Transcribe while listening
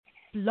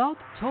Blog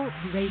Talk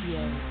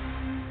Radio.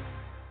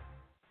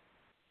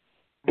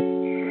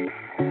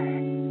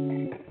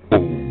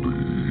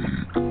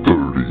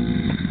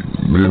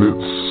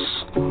 Minutes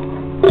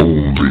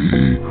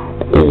only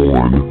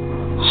on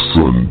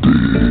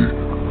Sunday.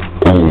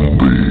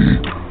 Only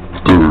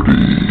 30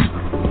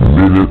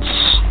 minutes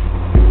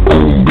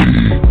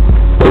only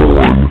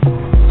on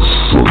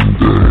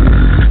Sunday.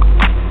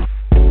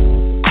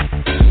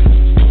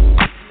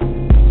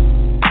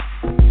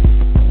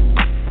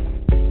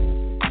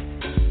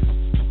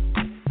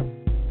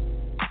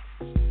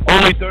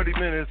 Only 30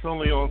 minutes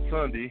only on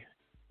Sunday.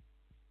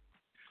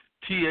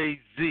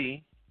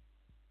 TAZ.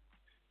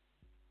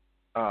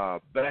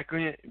 Back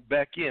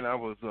in. I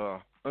was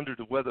under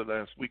the weather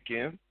last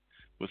weekend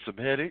with some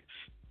headaches,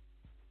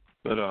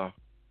 but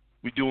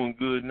we doing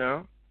good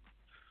now.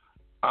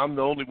 I'm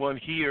the only one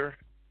here.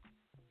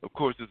 Of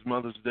course, it's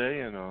Mother's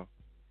Day, and I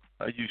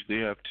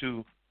usually have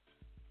two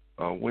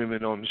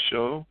women on the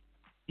show,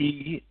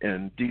 E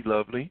and D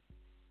Lovely,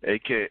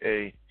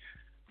 aka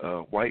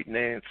White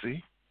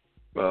Nancy.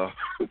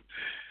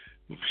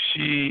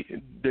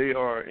 They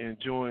are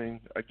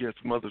enjoying, I guess,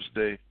 Mother's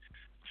Day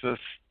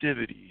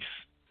festivities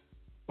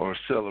or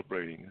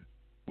celebrating,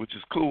 which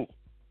is cool.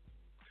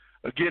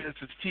 Again, this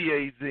is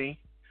TAZ.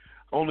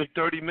 Only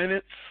 30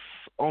 minutes,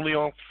 only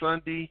on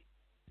Sunday.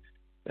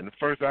 And the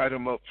first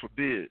item up for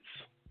bids.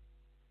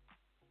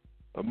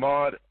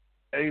 Ahmaud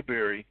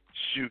Arbery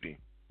shooting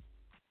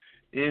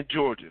in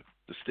Georgia,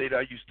 the state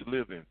I used to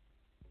live in.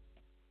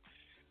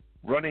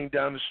 Running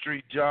down the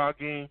street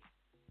jogging,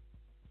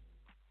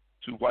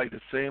 two white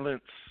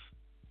assailants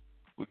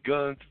with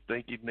guns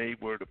thinking they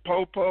were the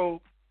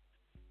popo,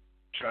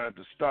 trying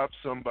to stop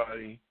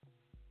somebody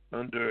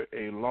under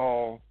a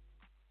law,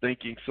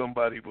 thinking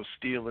somebody was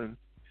stealing.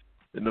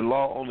 And the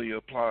law only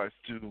applies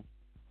to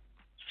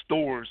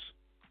stores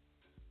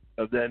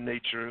of that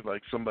nature,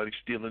 like somebody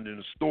stealing in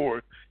a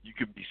store, you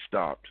can be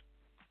stopped.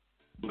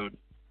 But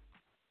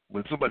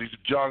when somebody's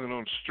jogging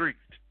on the street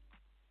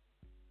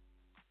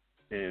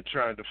and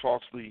trying to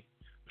falsely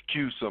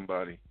accuse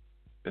somebody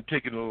and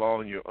taking the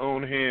law in your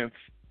own hands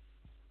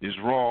is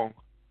wrong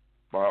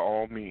by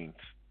all means.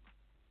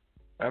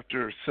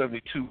 After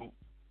 72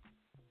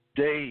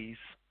 days,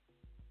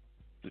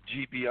 the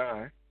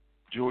GBI,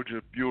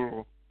 Georgia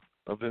Bureau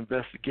of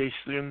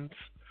Investigations,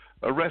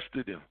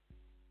 arrested him.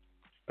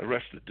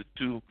 Arrested the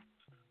two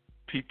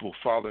people,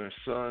 father and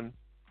son.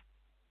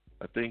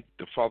 I think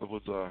the father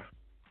was a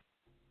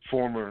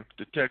former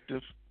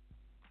detective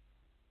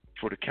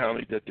for the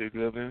county that they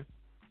live in.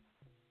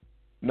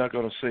 I'm not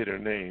going to say their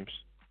names.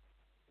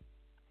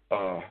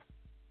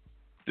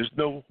 There's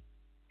no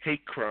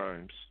hate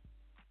crimes.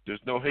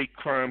 There's no hate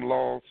crime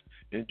laws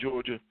in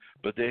Georgia,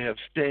 but they have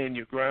stand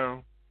your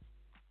ground.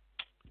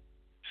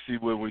 See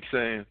what we're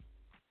saying?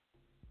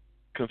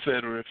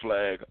 Confederate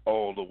flag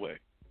all the way.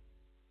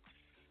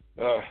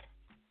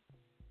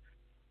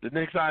 The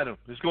next item,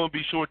 it's going to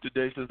be short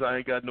today since I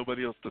ain't got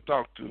nobody else to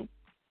talk to.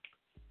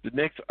 The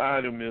next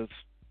item is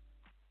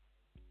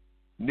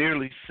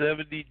nearly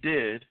 70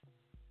 dead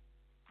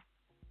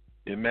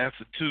in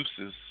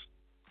Massachusetts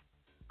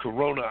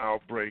corona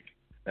outbreak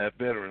at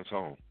Veterans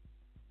Home.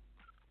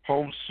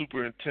 Home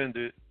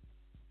superintendent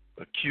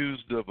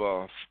accused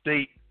of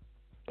state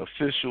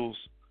officials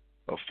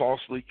of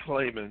falsely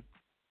claiming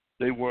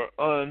they were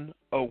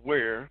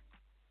unaware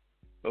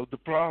of the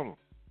problem.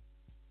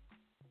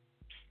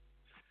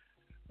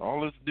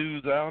 All this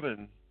news out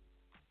and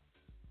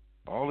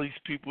all these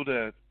people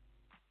that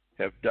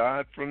have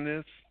died from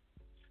this,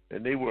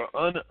 and they were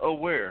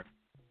unaware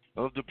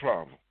of the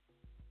problem.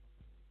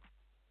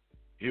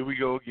 Here we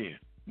go again.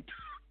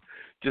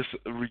 Just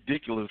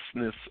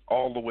ridiculousness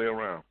all the way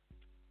around.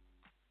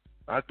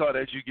 I thought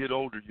as you get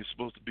older, you're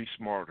supposed to be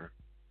smarter.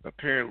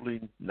 Apparently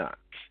not.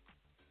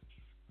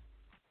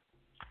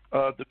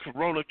 The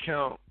corona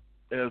count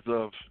as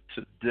of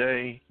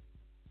today,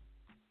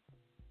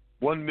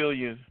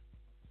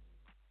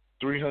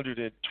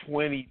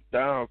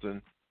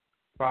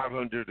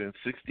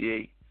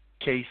 1,320,568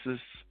 cases,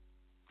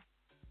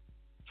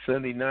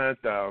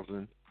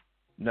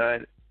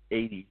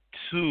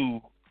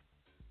 79,982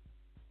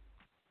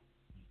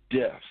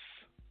 deaths.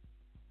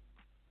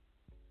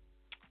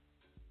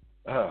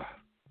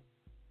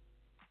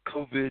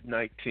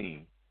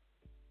 COVID-19,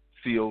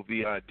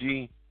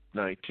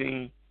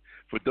 COVID-19.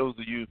 For those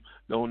of you who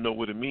don't know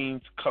what it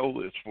means,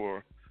 CO is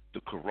for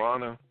the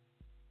corona,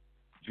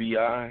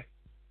 VI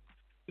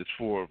is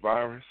for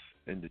virus,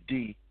 and the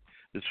D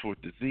is for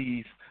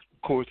disease.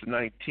 Of course,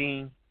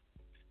 19,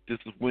 this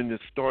is when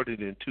it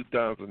started in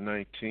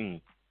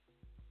 2019.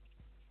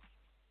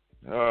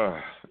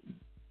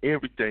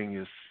 Everything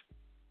is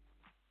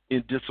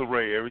in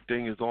disarray.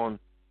 Everything is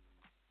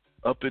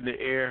up in the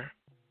air,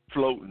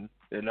 floating,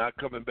 and not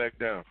coming back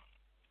down.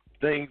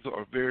 Things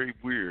are very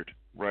weird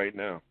right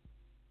now.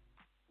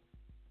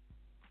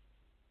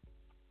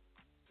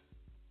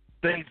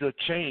 Things have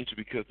changed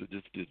because of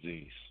this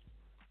disease.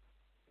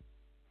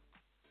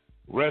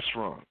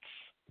 Restaurants,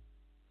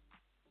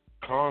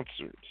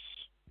 concerts,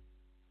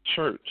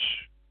 church,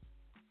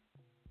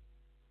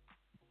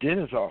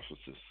 dentist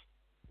offices.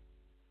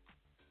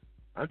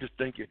 I just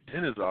think at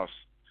dentist office,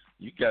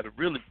 you got to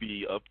really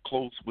be up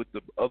close with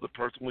the other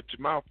person with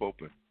your mouth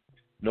open.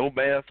 No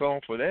mask on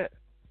for that.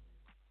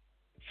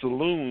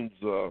 Saloons,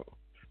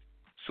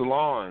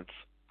 salons,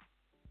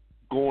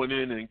 going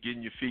in and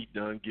getting your feet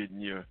done,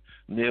 getting your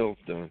nails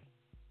done.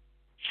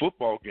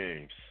 Football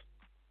games,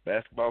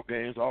 basketball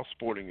games, all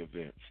sporting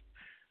events.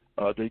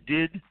 They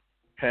did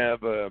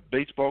have a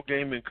baseball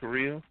game in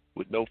Korea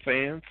with no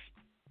fans.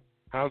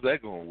 How's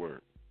that going to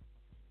work?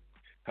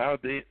 How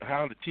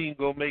the team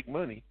going to make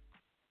money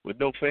with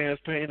no fans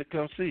paying to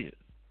come see it?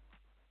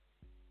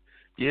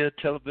 Yeah,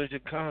 television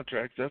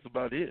contracts, that's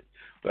about it.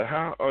 But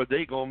how are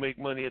they going to make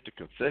money at the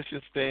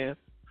concession stand?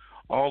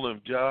 All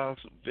them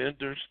jobs,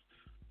 vendors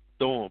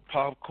throwing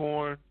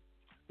popcorn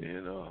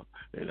and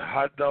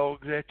hot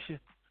dogs at you.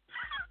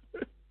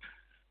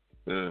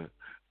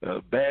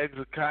 Bags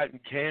of cotton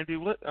candy.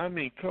 What? I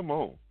mean, come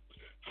on.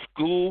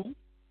 School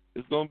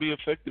is going to be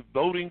effective.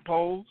 Voting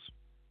polls.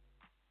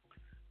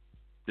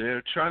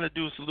 They're trying to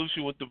do a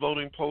solution with the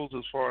voting polls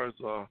as far as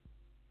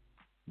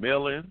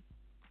mail-in.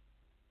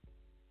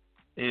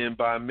 And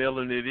by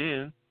mailing it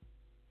in,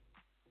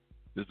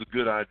 is a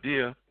good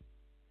idea.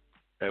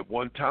 At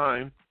one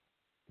time,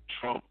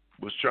 Trump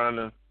was trying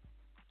to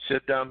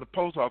shut down the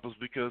post office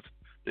because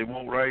they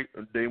won't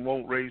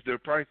raise their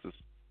prices.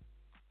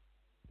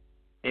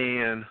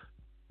 And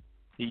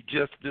he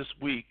just this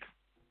week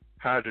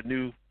hired a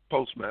new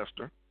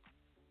postmaster,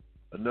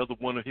 another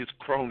one of his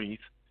cronies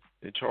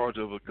in charge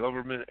of a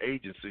government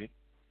agency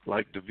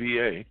like the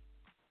VA.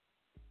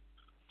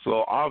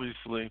 So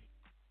obviously,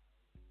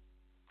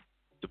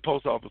 the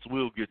post office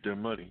will get their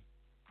money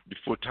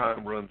before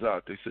time runs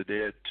out. They said they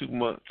had 2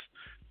 months,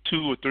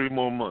 2 or 3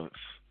 more months.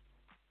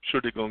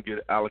 Sure, they're going to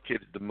get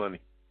allocated the money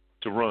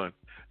to run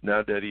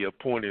now that he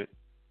appointed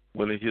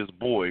one of his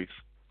boys,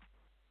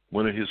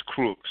 one of his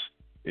crooks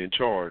in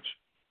charge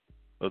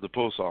of the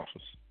post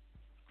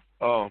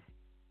office.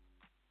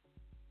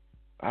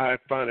 I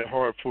find it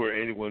hard for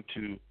anyone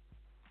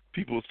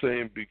people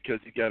saying because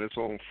he got his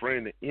own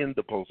friend in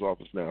the post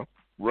office now,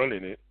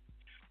 running it,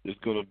 there's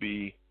going to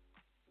be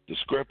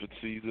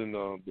discrepancies in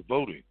the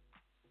voting.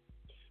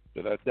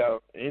 But I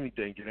doubt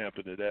anything can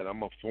happen to that.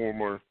 I'm a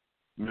former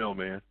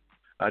mailman.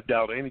 I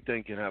doubt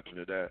anything can happen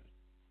to that.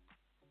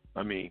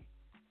 I mean,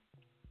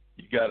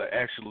 you got to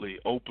actually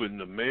open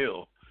the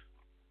mail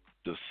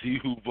to see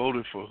who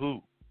voted for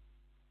who.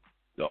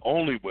 The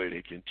only way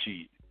they can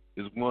cheat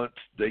is once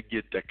they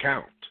get the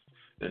count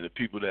and the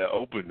people that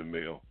open the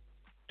mail,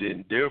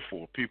 then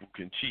therefore people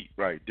can cheat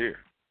right there.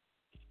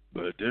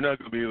 But they're not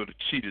going to be able to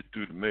cheat it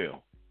through the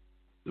mail.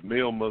 The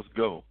mail must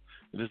go.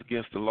 And it's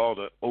against the law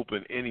to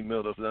open any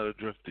mail that's not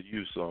addressed to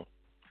you, so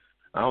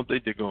I don't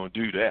think they're going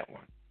to do that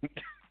one.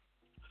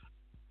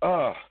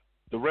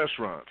 The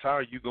restaurants, how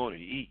are you going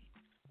to eat?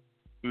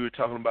 We were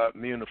talking about,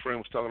 me and a friend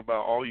was talking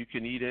about all you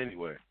can eat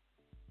anyway.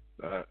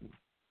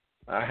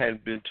 I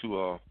hadn't been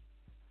to a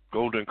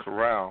Golden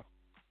Corral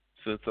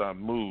since I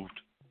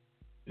moved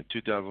in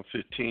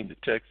 2015 to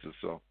Texas,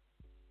 so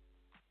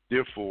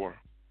therefore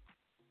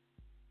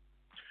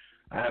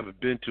I haven't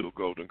been to a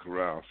Golden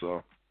Corral.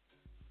 So,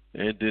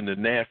 and then the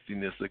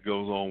nastiness that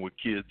goes on with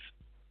kids,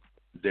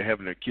 they're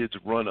having their kids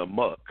run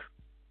amok.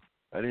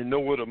 I didn't know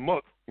what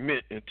amok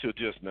meant until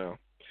just now.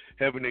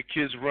 Having their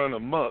kids run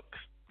amok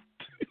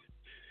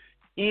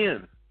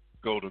in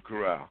Golden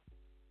Corral,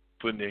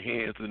 putting their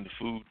hands in the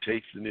food,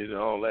 tasting it and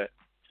all that.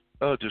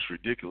 Oh, just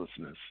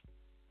ridiculousness.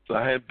 So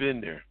I had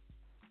been there.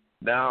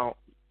 Now,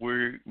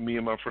 me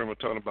and my friend were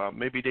talking about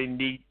maybe they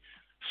need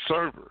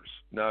servers.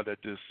 Now that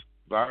this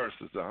virus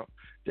is out,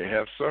 they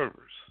have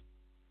servers.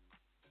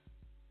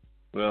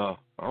 Well,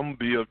 I'm going to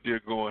be up there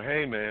going,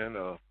 hey, man,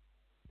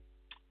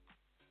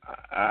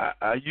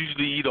 I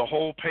usually eat a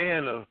whole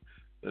pan of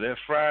that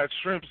fried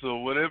shrimp, so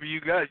whatever you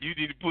got, you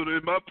need to put it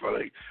in my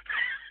plate.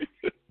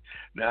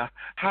 Now,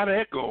 how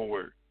that going to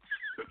work?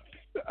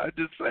 I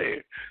just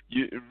say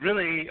it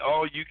really ain't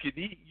all you can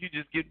eat. You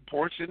just get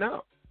portioned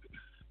out.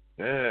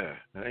 Yeah,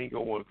 I ain't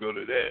going to want to go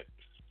to that.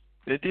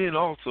 And then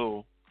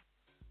also,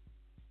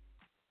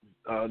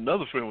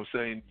 another friend was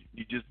saying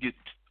you just get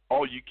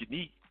all you can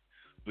eat,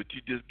 but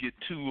you just get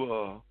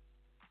 2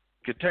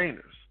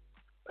 containers.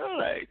 I'm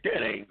like,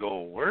 that ain't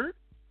going to work.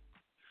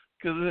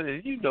 Because,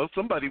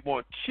 somebody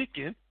wants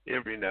chicken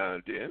every now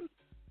and then.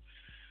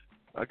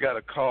 I got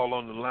a call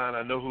on the line.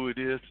 I know who it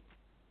is.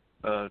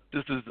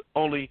 This is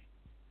only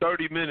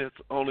 30 minutes,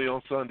 only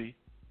on Sunday.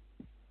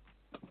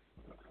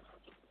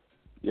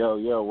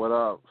 Yo, what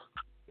up?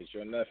 It's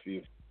your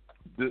nephew.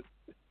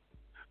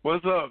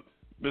 What's up,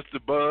 Mr.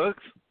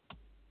 Bugs?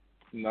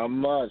 Not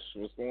much.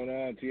 What's going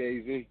on,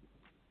 TAZ?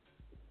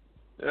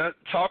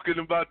 Talking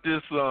about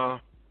this,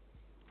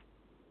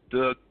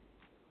 the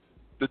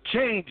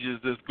changes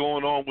that's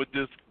going on with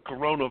this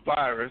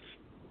coronavirus,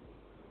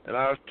 and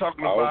I was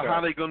talking about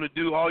how they going to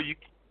do all you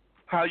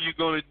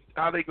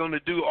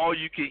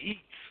can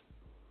eat.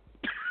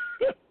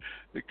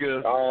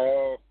 Because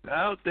I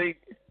don't think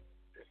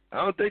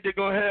they're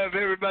gonna have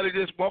everybody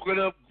just walking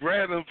up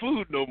grabbing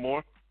food no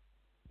more.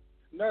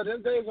 No,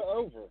 them days are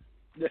over.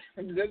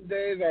 Them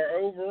days are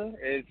over.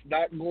 It's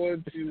not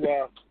going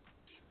to.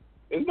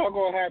 It's not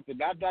going to happen.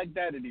 Not like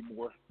that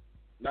anymore.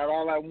 Not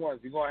all at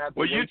once. You're going to have to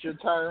wait your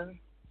turn.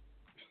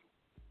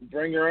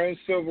 Bring your own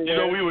silverware. You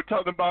know, we were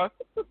talking about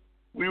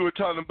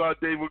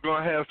they were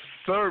going to have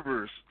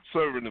servers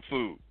serving the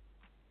food.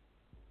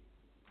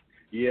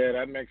 Yeah,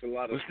 that makes a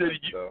lot of sense,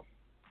 though.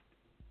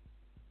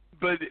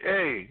 But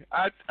hey,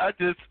 I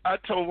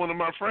told one of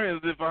my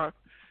friends if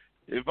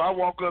I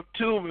walk up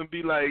to him and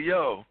be like,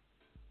 "Yo,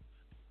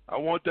 I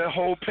want that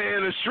whole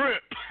pan of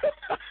shrimp,"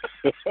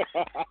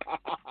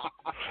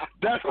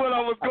 that's what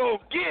I was gonna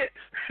get.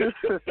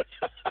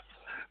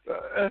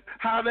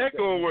 How that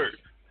gonna work?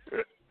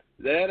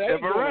 That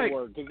ain't gonna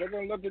work because they're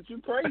gonna look at you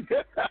crazy.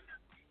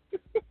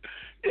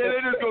 Yeah,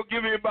 they're just gonna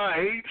give me about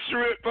 8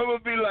 shrimp. I'm gonna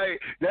be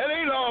like, that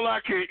ain't all I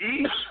can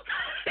eat.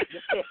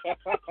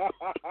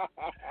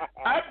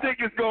 I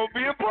think it's gonna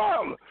be a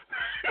problem.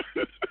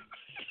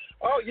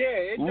 Oh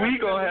yeah, we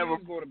gonna have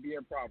going to be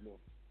a problem.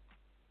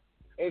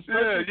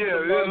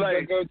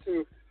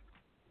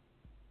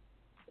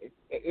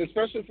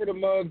 Especially for the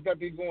mugs that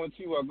be going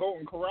to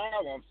Golden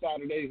Corral on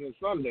Saturdays and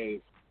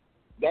Sundays.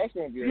 That's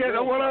gonna be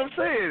that's what I'm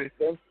saying.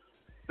 That's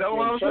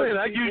what I'm saying.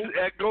 I used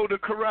at Golden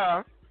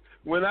Corral.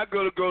 When I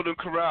go to Golden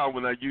Corral,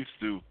 when I used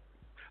to,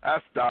 I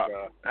stopped.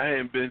 I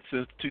hadn't been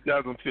since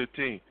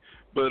 2015.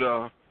 But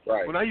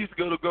when I used to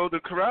go to Golden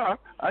Corral,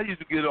 I used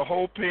to get a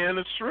whole pan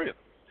of shrimp.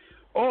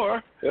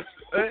 Or,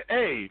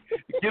 hey,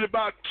 get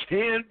about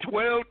 10,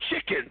 12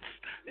 chickens.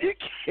 You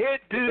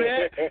can't do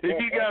that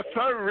if you got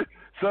service.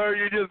 Sir,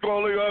 you're just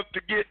going to have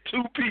to get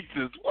 2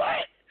 pieces.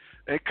 What?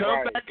 And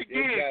come back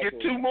again,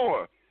 get 2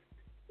 more.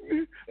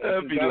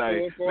 I'd be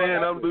like,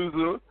 man, I'm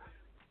losing.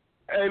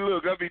 Hey,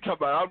 look, I be talking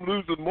about I'm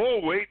losing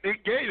more weight than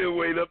gaining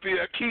weight up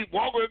here. I keep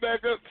walking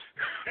back up.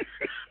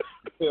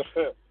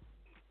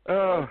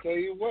 I'll tell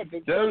you what, the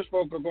church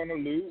folk are going to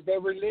lose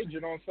their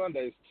religion on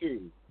Sundays,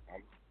 too.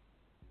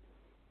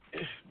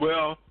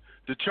 Well,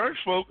 the church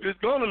folk is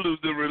going to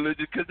lose their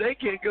religion because they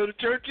can't go to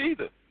church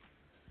either.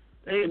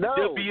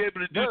 They'll be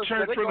able to do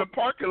church from the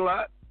parking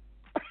lot.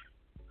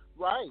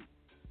 Right.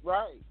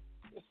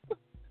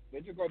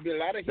 There's just going to be a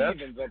lot of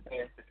heathens up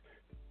there.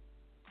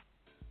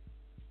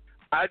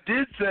 I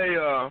did say,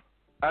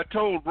 I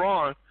told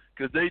Ron,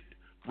 because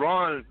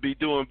Ron be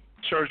doing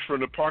church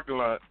from the parking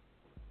lot.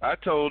 I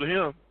told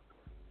him,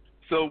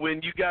 so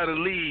when you got to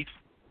leave,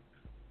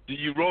 do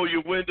you roll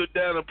your window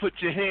down and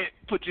put your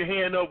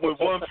hand up with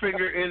one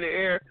finger in the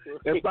air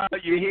and bow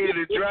your head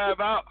and drive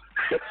out?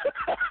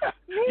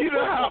 You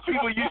know how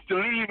people used to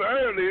leave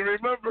early,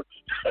 remember?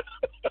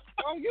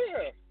 Oh,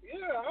 yeah,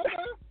 I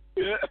know.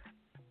 Yeah,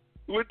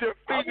 with their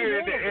finger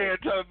in the air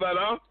talking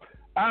about,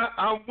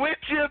 I'm with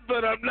you,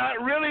 but I'm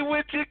not really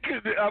with you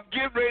because I'm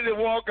getting ready to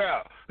walk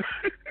out. I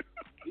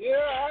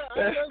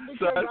know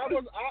because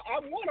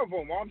I'm one of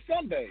them on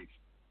Sundays.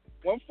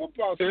 When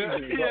football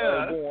season is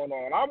going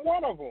on, I'm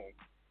one of them.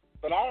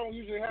 But I don't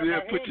usually have my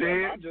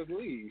hand up.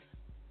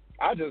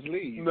 I just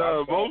leave.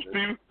 No,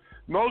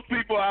 most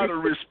people out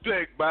of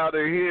respect bow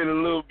their head a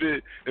little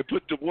bit and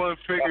put the one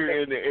finger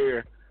in the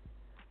air,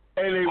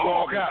 and they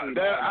walk out.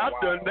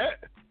 I've done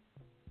that.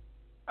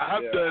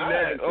 I've done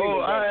that. Oh,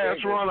 I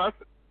asked Ron. I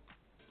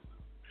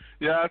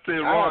said,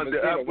 Ron,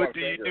 what do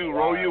you do?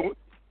 Roll your?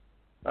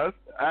 I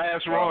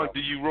asked Ron, do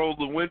you roll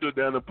the window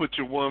down and put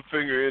your one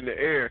finger in the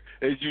air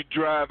as you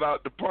drive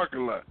out the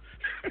parking lot?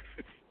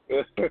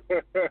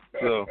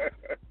 So,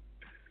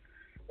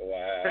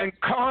 wow. And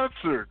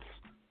concerts,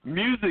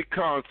 music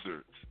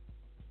concerts.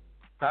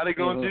 How they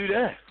gonna do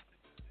that?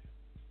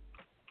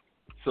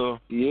 So,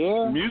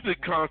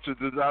 music concerts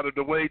is out of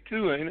the way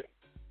too, ain't it?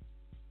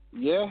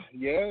 Yeah,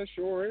 it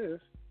sure is.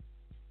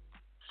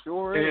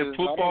 And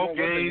football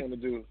games.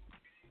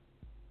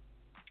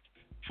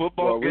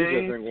 Football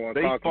games,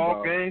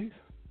 baseball games.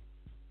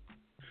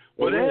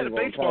 Well, they had a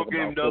baseball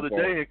game the other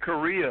day in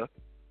Korea.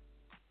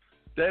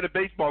 They had a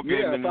baseball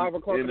game in the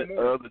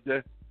other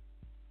day.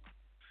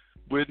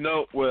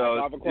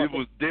 It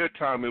was their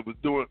time. It was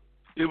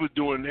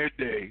during their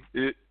day.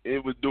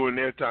 It was during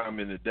their time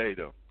in the day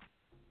though.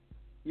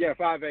 Yeah,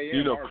 5 a.m.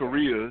 You know,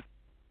 Korea.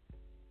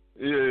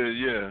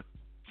 Yeah.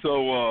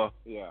 So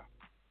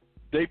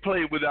they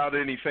played without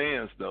any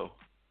fans though.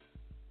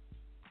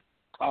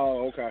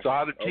 Oh, okay. So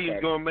how the team's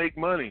gonna make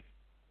money?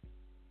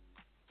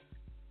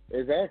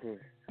 Exactly.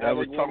 How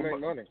they gonna make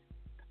money?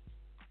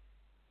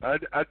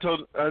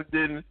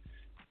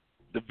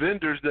 The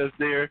vendors that's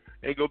there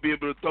ain't gonna be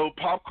able to throw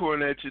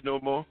popcorn at you no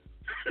more,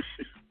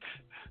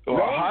 or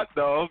a hot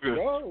dog,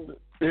 or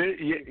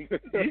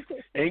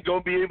ain't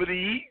gonna be able to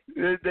eat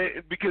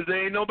because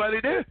there ain't nobody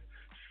there.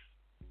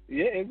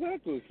 Yeah,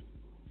 exactly.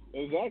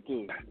 And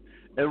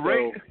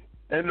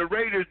the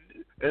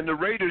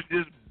Raiders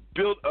just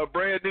built a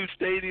brand new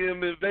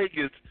stadium in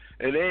Vegas,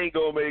 and they ain't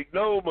gonna make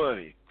no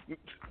money.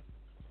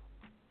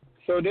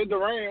 So did the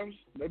Rams.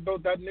 They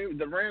built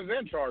the Rams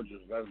and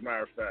Chargers, as a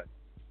matter of fact.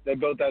 They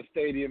built that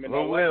stadium in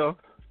LA. Well,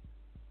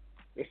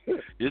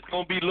 it's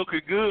gonna be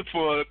looking good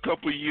for a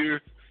couple of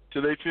years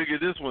till they figure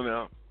this one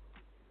out.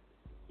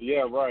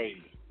 Yeah, right.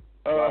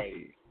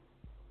 Right.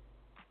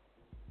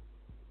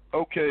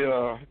 Okay,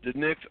 the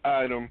next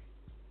item,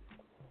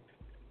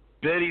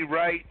 Betty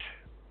Wright,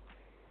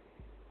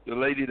 the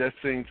lady that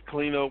sings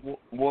Clean Up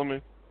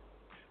Woman.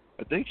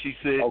 I think she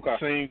sings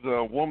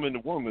Woman to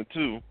Woman,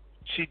 too.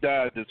 She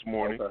died this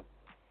morning. Okay.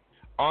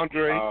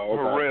 Andre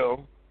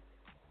Harrell,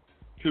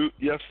 who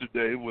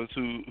yesterday was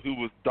who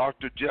was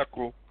Dr.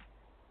 Jekyll,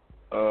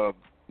 the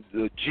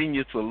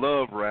genius of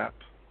love rap.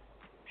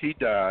 He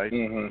died.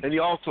 Mm-hmm. And he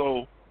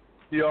also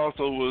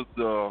was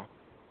the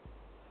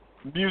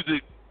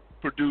music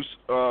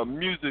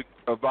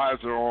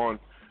advisor on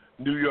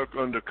New York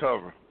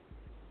Undercover.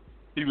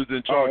 He was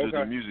in charge of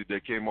the music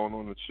that came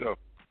on the show.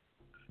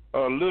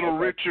 Little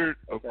Richard,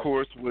 of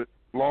course, with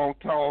Long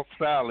Tall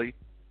Sally.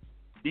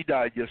 He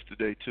died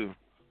yesterday, too.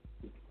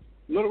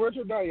 Little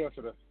Richard died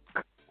yesterday?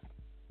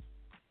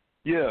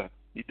 Yeah,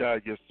 he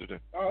died yesterday.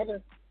 Oh,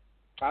 okay.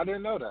 I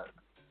didn't know that.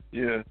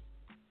 Yeah.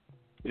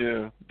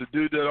 Yeah. The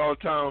dude that all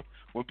the time,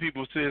 when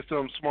people say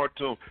something smart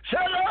to him,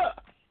 shut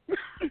up!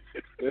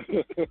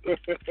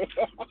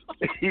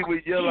 He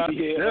would yell out,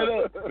 shut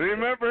up.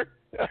 Remember?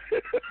 I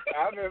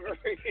remember.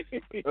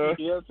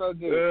 Yes, I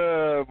do.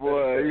 Oh,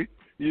 boy.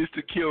 He used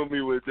to kill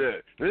me with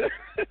that.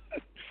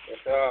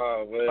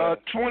 Oh, man.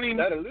 20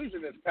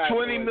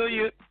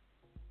 million.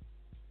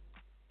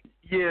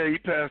 Yeah, he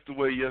passed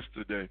away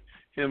yesterday.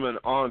 Him and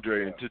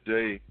Andre, and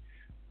today,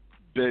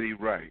 Betty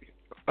Wright.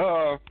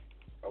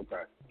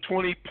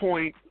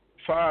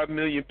 20.5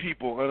 million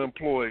people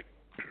unemployed,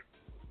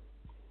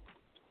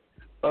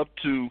 up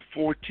to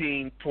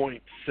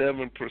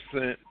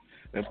 14.7%,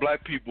 and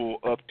black people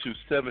up to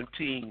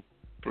 17%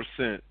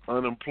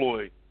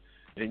 unemployed.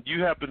 And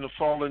you happen to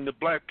fall in the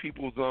black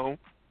people zone.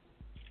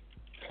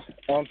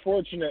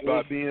 Unfortunately.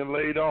 By being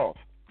laid off.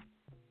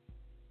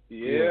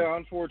 Yeah.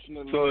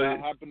 Unfortunately, so I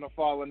happen to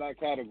fall in that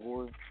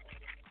category.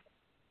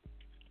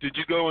 Did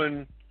you go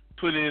and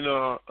put in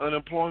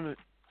unemployment?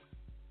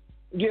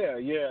 Yeah.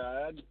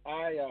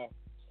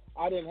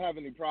 I didn't have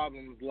any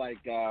problems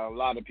like a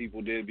lot of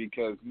people did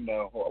because,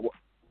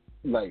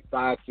 like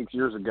 5-6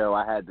 years ago,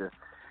 I had to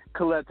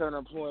collect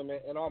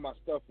unemployment and all my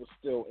stuff was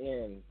still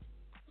in,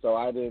 so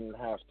I didn't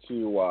have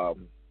to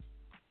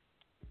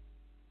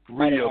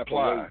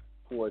reapply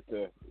for it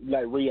to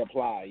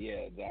reapply.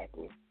 Yeah,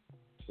 exactly.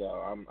 So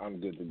I'm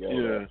good to go.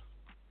 Yeah.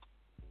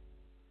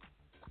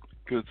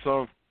 Good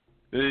song.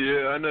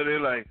 Yeah, I know they're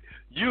like,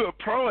 you a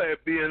pro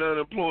at being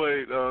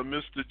unemployed,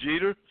 Mr.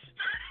 Jeter.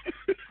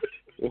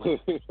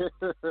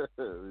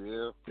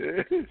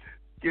 Yeah.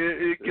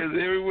 Because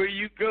everywhere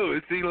you go,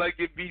 it seems like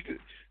it be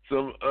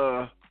some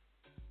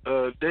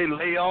they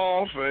lay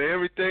off or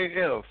everything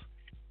else.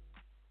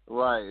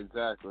 Right.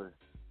 Exactly.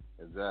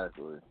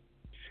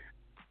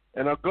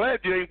 And I'm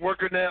glad you ain't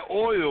working that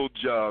oil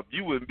job.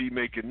 You wouldn't be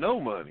making no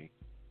money.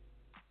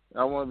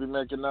 I wouldn't be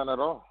making none at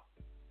all.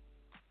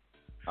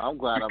 I'm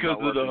glad because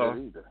I'm not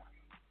working it either.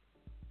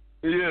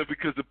 Yeah,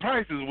 because the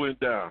prices went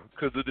down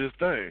because of this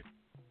thing.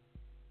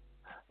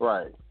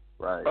 Right.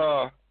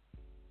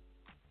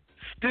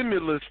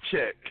 Stimulus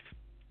check.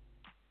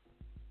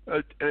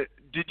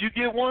 Did you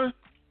get one?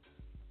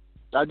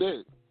 I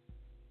did.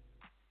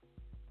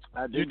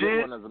 You get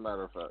did? One, as a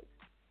matter of fact.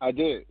 I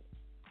did.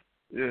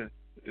 Yeah.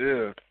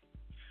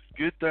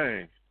 Good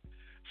thing.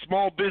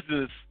 Small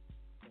businesses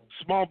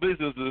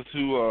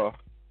who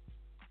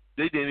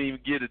they didn't even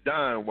get a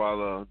dime,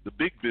 while the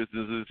big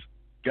businesses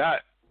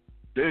got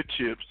their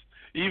chips.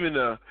 Even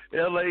the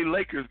L.A.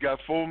 Lakers got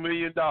 $4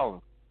 million.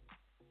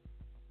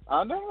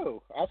 I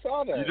know. I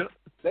saw that.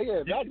 They gave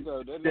it back,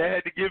 though, didn't they? They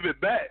had to give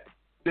it back.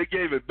 They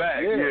gave it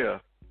back, yeah.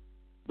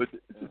 But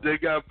they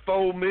got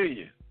 $4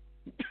 million.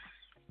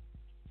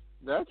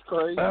 That's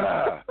crazy.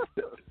 That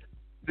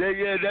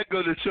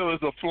goes to show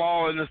us a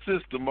flaw in the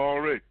system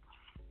already.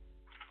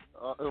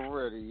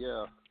 Already,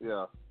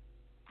 yeah.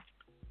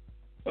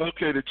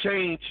 Okay, the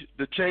change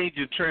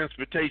in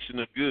transportation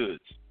of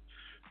goods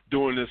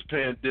during this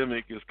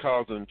pandemic is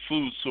causing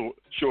food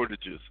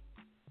shortages,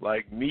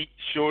 like meat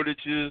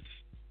shortages,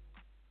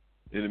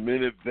 in a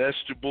minute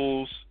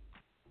vegetables,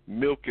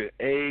 milk and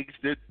eggs.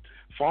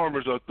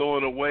 Farmers are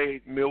throwing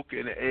away milk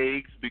and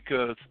eggs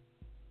because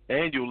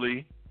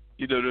annually,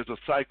 there's a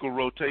cycle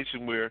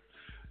rotation where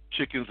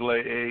chickens lay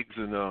eggs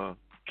and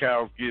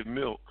cows give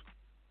milk,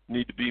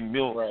 need to be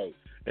milked, right.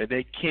 And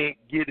they can't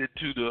get it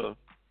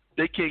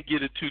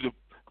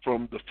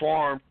from the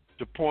farm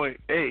to point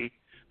A,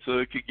 so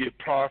it could get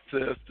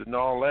processed and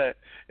all that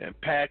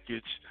and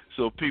packaged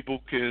so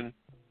people can,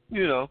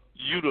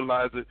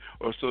 utilize it,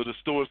 or so the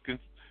stores can,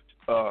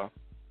 sell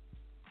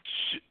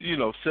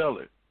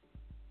it.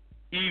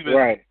 Even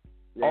right.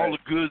 all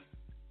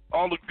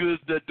the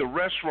goods that the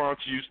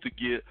restaurants used to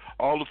get,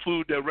 all the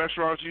food that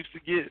restaurants used to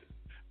get,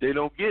 they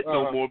don't get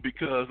no more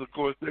because, of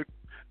course,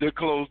 they're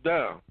closed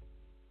down.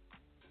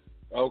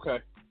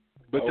 Okay.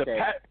 But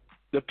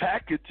the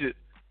packaging,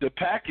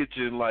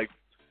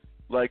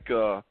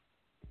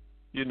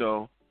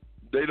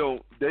 they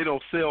don't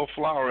sell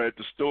flour at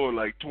the store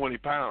like 20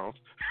 pounds.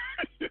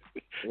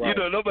 You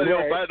know, nobody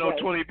don't buy no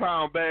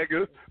 20-pound bag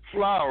of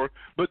flour,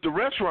 but the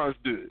restaurants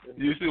do it.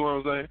 You see what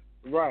I'm saying?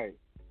 Right.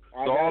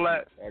 So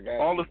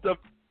all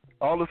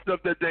the stuff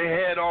that they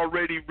had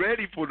already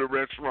ready for the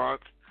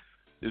restaurants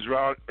is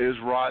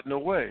rotting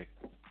away.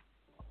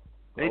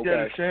 Ain't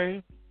that a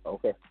shame?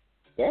 Okay.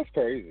 That's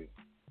crazy.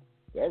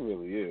 That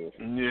really is.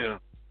 Yeah.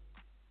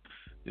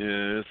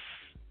 Yeah,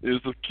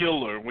 it's a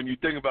killer when you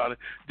think about it.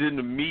 Then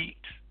the meat,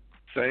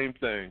 same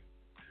thing.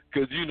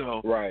 Because, you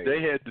know,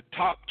 they had the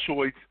top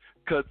choice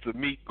cuts of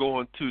meat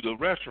going to the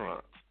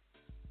restaurants.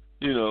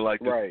 You know, like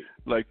the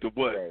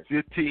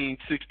 $15,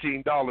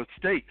 $16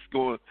 steaks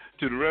going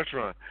to the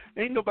restaurant.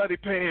 Ain't nobody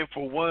paying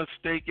for one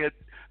steak at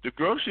the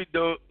grocery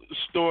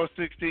store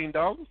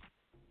 $16.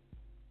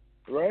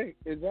 Right,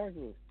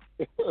 exactly.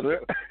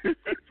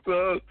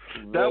 So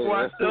that's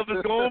why stuff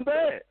is going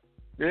bad.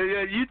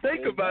 Yeah, you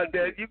think about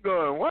that, you're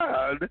going,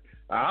 wow,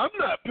 I'm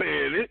not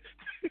paying it.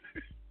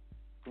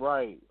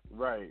 Right.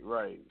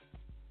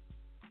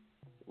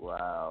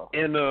 Wow.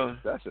 And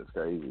that's just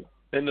crazy.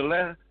 And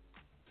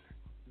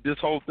this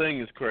whole thing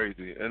is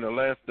crazy. And the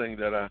last thing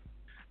that I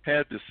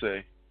had to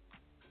say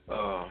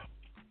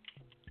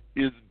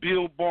is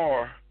Bill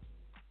Barr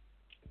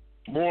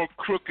more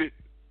crooked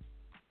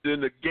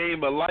than the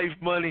game of life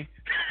money?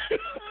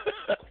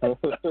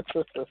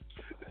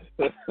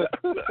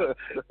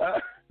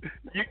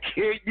 You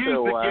can't use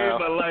the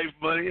game of life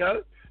money.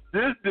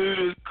 This dude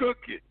is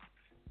crooked.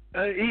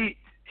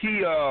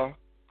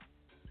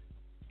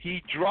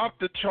 He dropped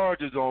the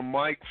charges on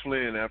Mike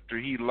Flynn after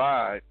he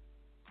lied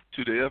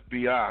to the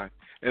FBI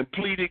and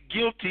pleaded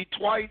guilty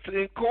twice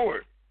in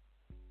court.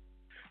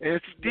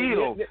 And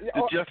still,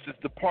 the Justice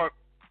Department.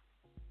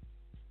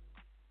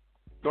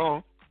 Go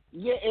on.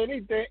 Yeah,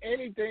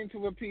 anything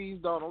to appease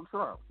Donald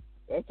Trump.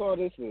 That's all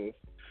this is.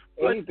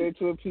 Anything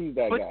to appease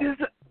that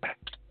guy.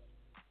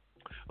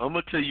 I'm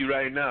gonna tell you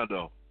right now,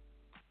 though.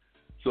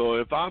 So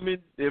if I'm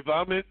in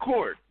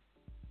court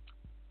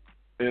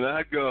and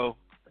I go,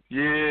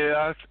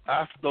 yeah,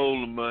 I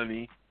stole the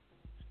money,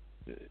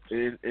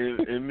 and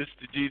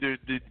Mr. Jeter,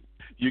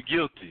 you're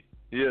guilty.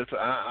 Yes,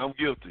 I'm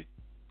guilty.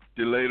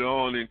 Then later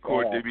on in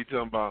court, they be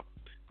talking about,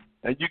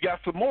 and you got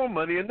some more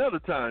money another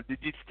time. Did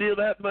you steal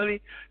that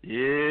money?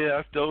 Yeah,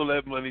 I stole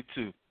that money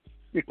too.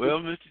 Well,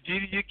 Mr.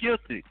 Jeter, you're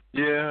guilty.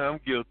 Yeah, I'm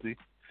guilty.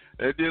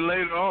 And then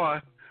later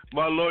on,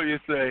 my lawyer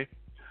say,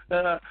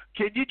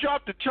 can you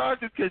drop the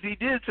charges because he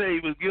did say he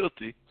was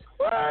guilty?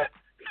 What?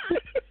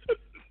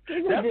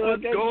 That's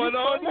what's going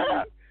on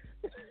now.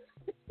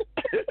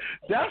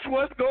 That's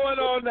what's going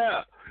on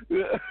now.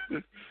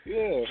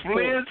 Yeah.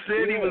 Flynn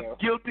said he was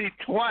guilty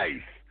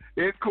twice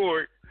in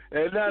court,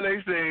 and now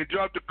they say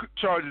drop the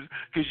charges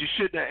because you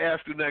shouldn't have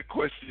asked him that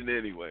question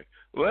anyway.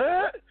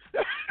 What?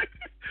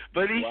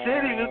 But he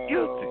said he was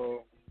guilty.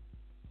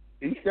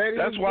 He said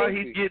that's why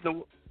he's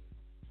getting.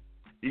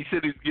 He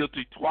said he's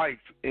guilty twice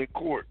in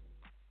court,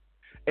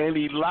 and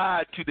he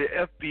lied to the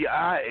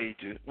FBI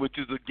agent, which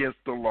is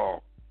against the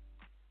law.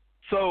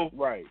 So,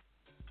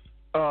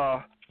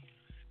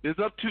 it's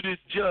up to this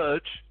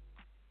judge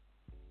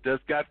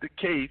that's got the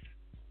case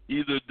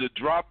either to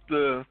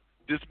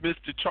dismiss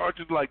the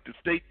charges like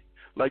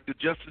the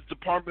Justice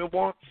Department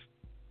wants,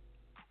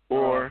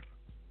 or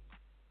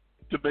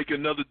to make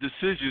another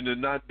decision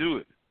and not do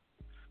it.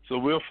 So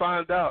we'll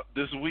find out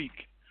this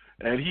week.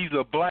 And he's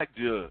a black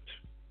judge.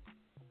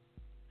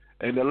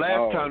 And the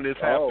last time this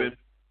happened,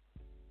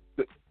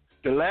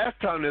 the last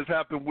time this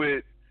happened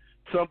with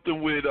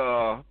something with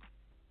the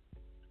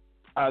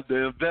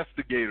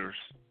investigators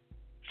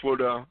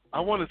for I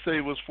want to say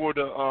it was for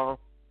the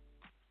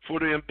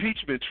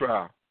impeachment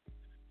trial.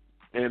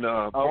 And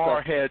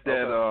Barr had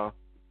that.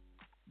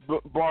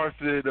 Barr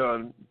said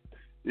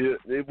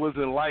it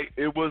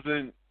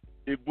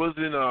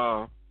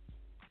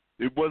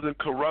wasn't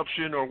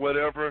corruption or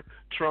whatever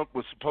Trump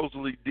was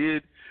supposedly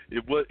did.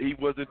 He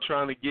wasn't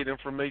trying to get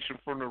information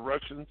from the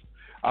Russians.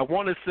 I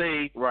want to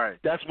say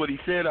that's what he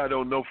said. I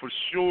don't know for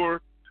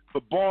sure,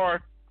 but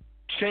Barr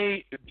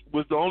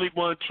was the only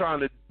one trying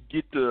to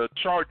get the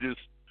charges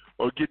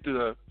or get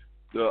the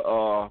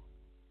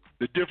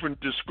different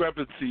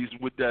discrepancies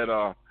with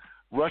that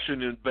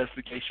Russian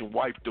investigation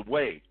wiped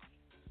away.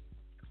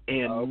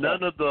 And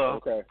none of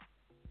the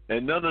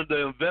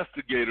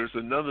investigators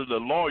and none of the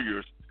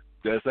lawyers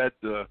that's at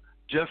the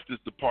Justice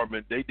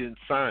Department, they didn't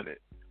sign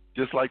it.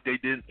 Just like they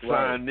didn't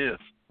sign this.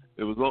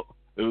 It was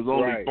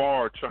only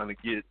Barr trying to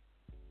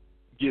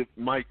get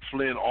Mike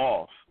Flynn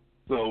off.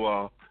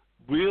 So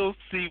we'll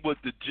see what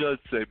the judge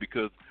say,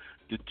 because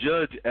the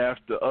judge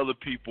asked the other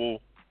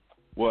people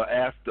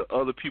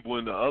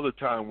in the other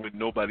time when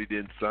nobody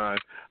didn't sign,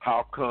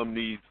 how come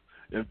these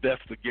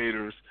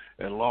investigators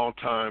and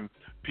longtime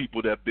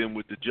people that have been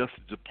with the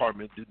Justice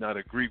Department did not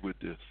agree with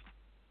this.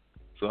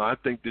 So I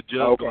think the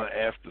judge is going to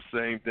ask the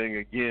same thing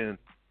again,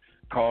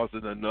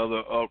 causing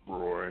another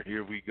uproar. And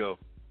here we go.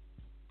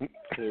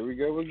 Here we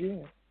go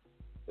again.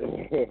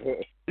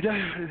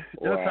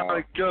 That's how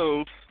it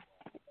goes.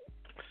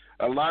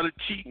 A lot of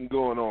cheating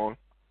going on.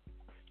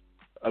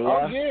 A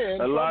lot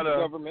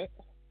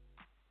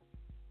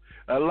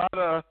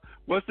of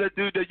what's that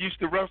dude that used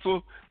to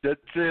wrestle that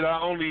said, I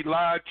only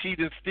lie, cheat,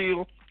 and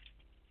steal?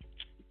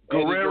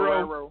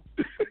 Guerrero.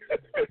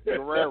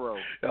 Guerrero.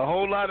 A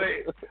whole lot of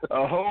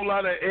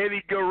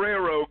Eddie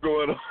Guerrero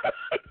going on.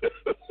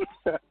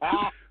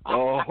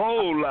 A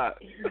whole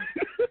lot.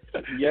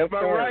 Yes, Am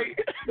I sir. right?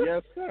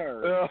 Yes,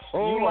 sir. A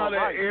whole lot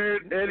of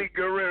Eddie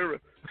Guerrero.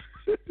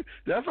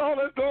 That's all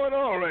that's going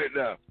on right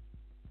now.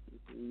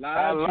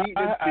 Lie, cheat,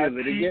 and steal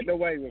it. They're getting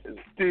away with it.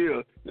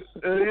 Still.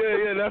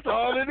 Yeah, that's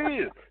all it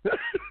is.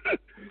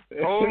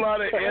 A whole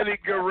lot of Eddie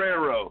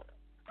Guerrero.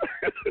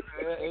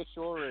 It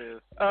sure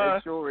is.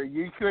 It sure is.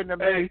 You couldn't have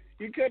made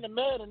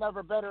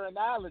another better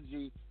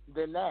analogy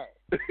than that.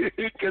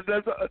 Because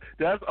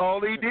that's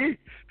all he did.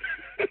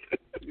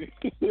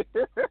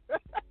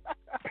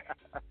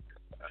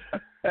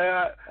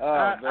 And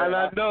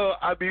I know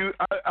I be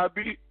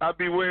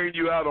wearing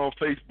you out on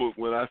Facebook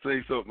when I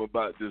say something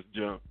about this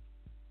junk.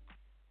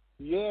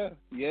 Yeah,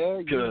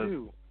 you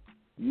do.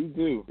 You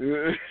do.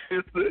 It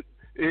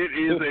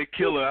is a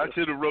killer. I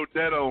should have wrote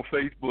that on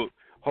Facebook.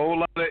 Whole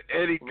lot of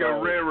Eddie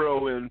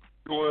Guerrero and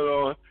going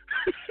on.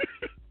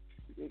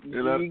 I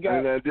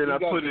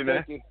put in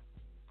that.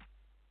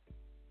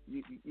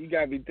 You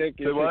got me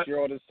thinking since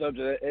you're on the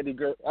subject of Eddie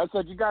Guerrero. I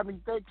said you got me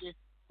thinking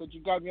since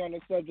you got me on the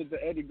subject of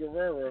Eddie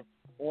Guerrero.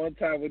 One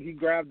time when he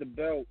grabbed the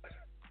belt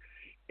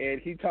and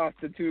he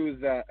tossed it to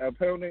his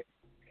opponent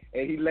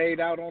and he laid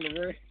out on the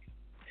ring,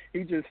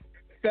 he just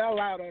fell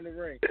out on the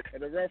ring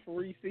and the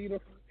referee seen him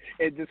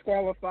and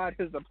disqualified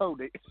his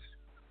opponent.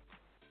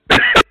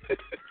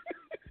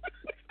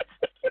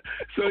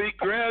 So he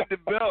grabbed the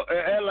belt and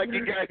acted like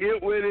he got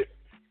hit with it.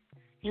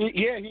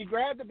 He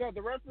grabbed the belt.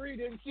 The referee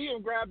didn't see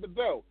him grab the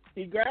belt.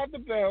 He grabbed the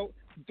belt,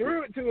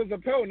 threw it to his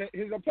opponent.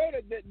 His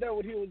opponent didn't know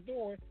what he was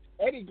doing.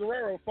 Eddie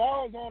Guerrero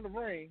falls on the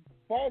ring,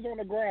 falls on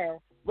the ground.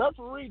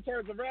 Referee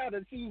turns around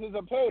and sees his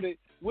opponent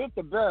with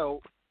the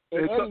belt.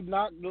 And Eddie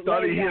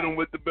thought he hit him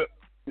with the belt.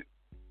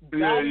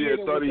 Thought he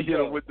hit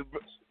him with the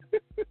belt.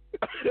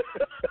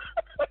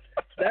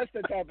 That's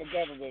the type of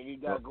government we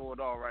got going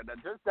on right now.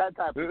 Just that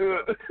type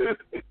of stuff.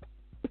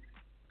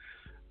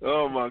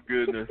 Oh, my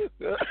goodness.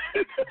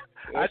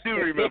 I do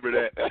remember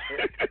that.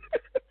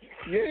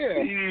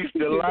 Yeah. He used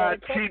to lie,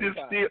 cheat, and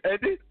steal.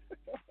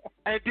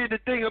 And then the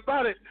thing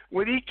about it,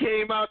 when he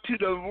came out to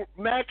the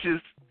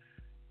matches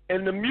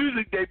and the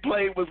music they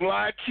played was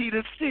lie, cheat,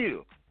 and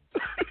steal.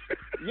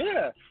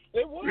 Yeah,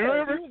 it was. You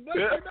remember? He was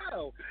letting you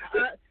know.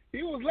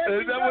 He was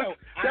letting you know.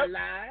 I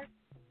lied.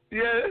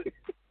 Yeah.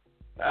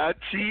 I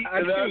cheat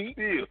and I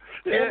steal.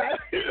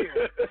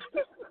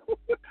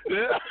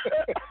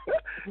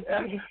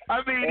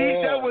 I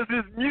mean, that was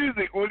his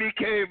music when he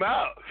came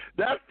out.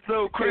 That's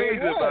so crazy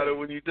about it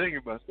when you think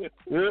about it.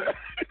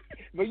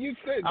 But you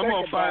said I'm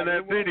gonna find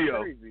that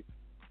video.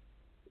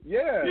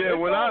 Yeah. Yeah,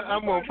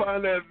 I'm gonna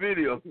find that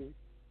video.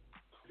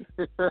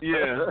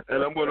 Yeah,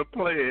 and I'm gonna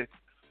play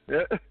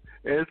it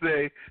and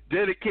say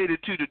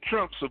dedicated to the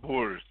Trump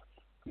supporters.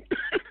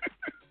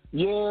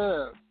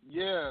 Yes.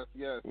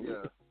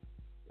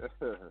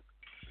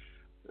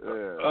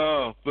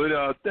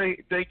 But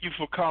thank you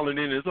for calling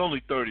in. It's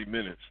only 30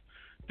 minutes.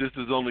 This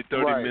is only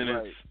 30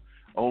 minutes,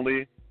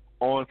 only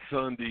on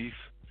Sundays.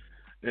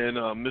 And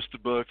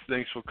Mr. Bucks,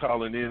 thanks for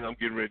calling in. I'm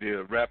getting ready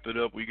to wrap it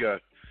up. We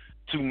got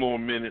 2 more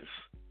minutes.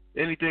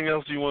 Anything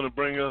else you want to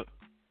bring up?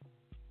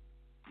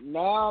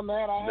 Nah,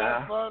 man. I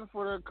had fun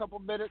for the couple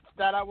minutes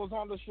that I was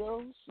on the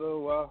show.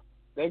 So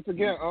thanks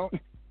again,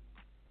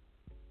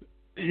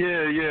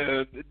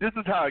 Yeah. This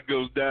is how it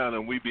goes down,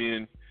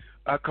 and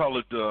I call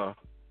it the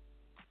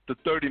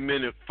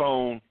 30-minute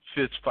phone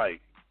fist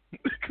fight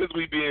because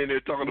we be in there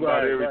talking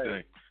about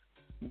everything.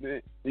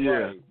 That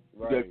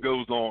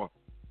goes on.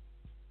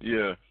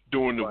 Yeah,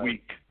 during the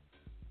week.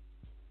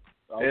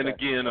 Okay. And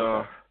again,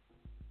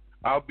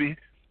 I'll be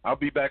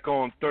back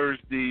on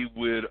Thursday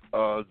with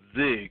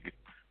Zig,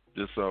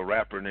 this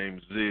rapper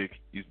named Zig.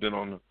 He's been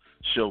on the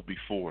show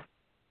before.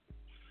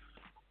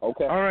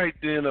 Okay. All right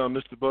then,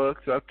 Mr.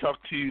 Bucks. I'll talk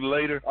to you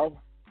later.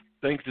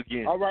 Thanks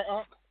again. All right,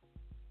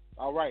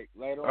 All right,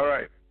 later. All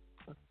right.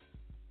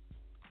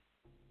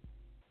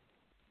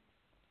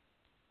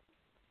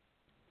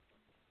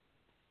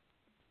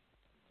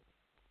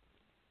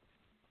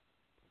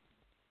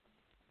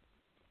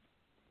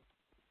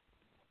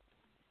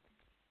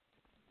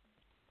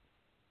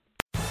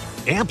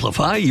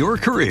 Amplify your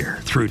career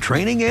through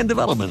training and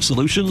development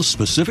solutions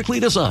specifically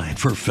designed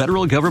for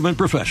federal government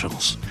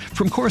professionals.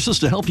 From courses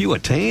to help you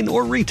attain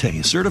or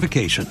retain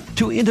certification,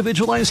 to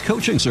individualized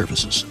coaching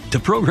services,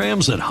 to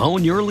programs that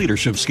hone your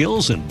leadership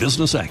skills and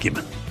business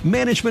acumen,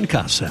 Management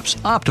Concepts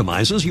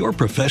optimizes your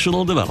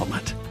professional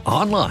development.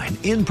 Online,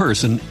 in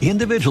person,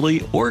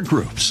 individually, or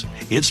groups,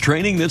 it's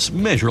training that's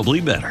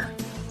measurably better.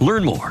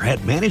 Learn more at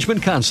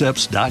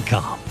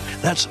managementconcepts.com.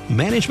 That's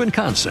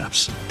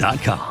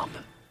managementconcepts.com.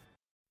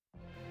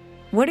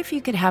 What if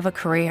you could have a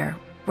career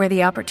where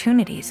the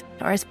opportunities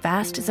are as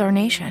vast as our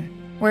nation,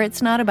 where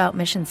it's not about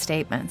mission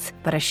statements,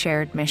 but a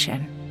shared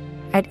mission?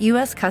 At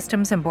U.S.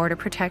 Customs and Border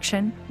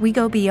Protection, we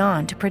go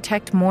beyond to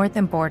protect more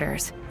than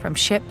borders, from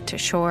ship to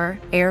shore,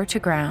 air to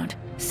ground.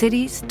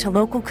 cities to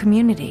local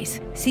communities,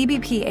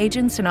 CBP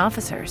agents and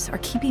officers are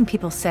keeping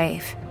people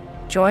safe.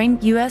 Join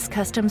U.S.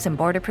 Customs and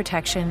Border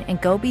Protection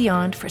and go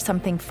beyond for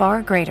something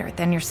far greater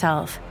than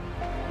yourself.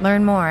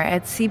 Learn more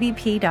at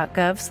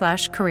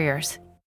cbp.gov/careers.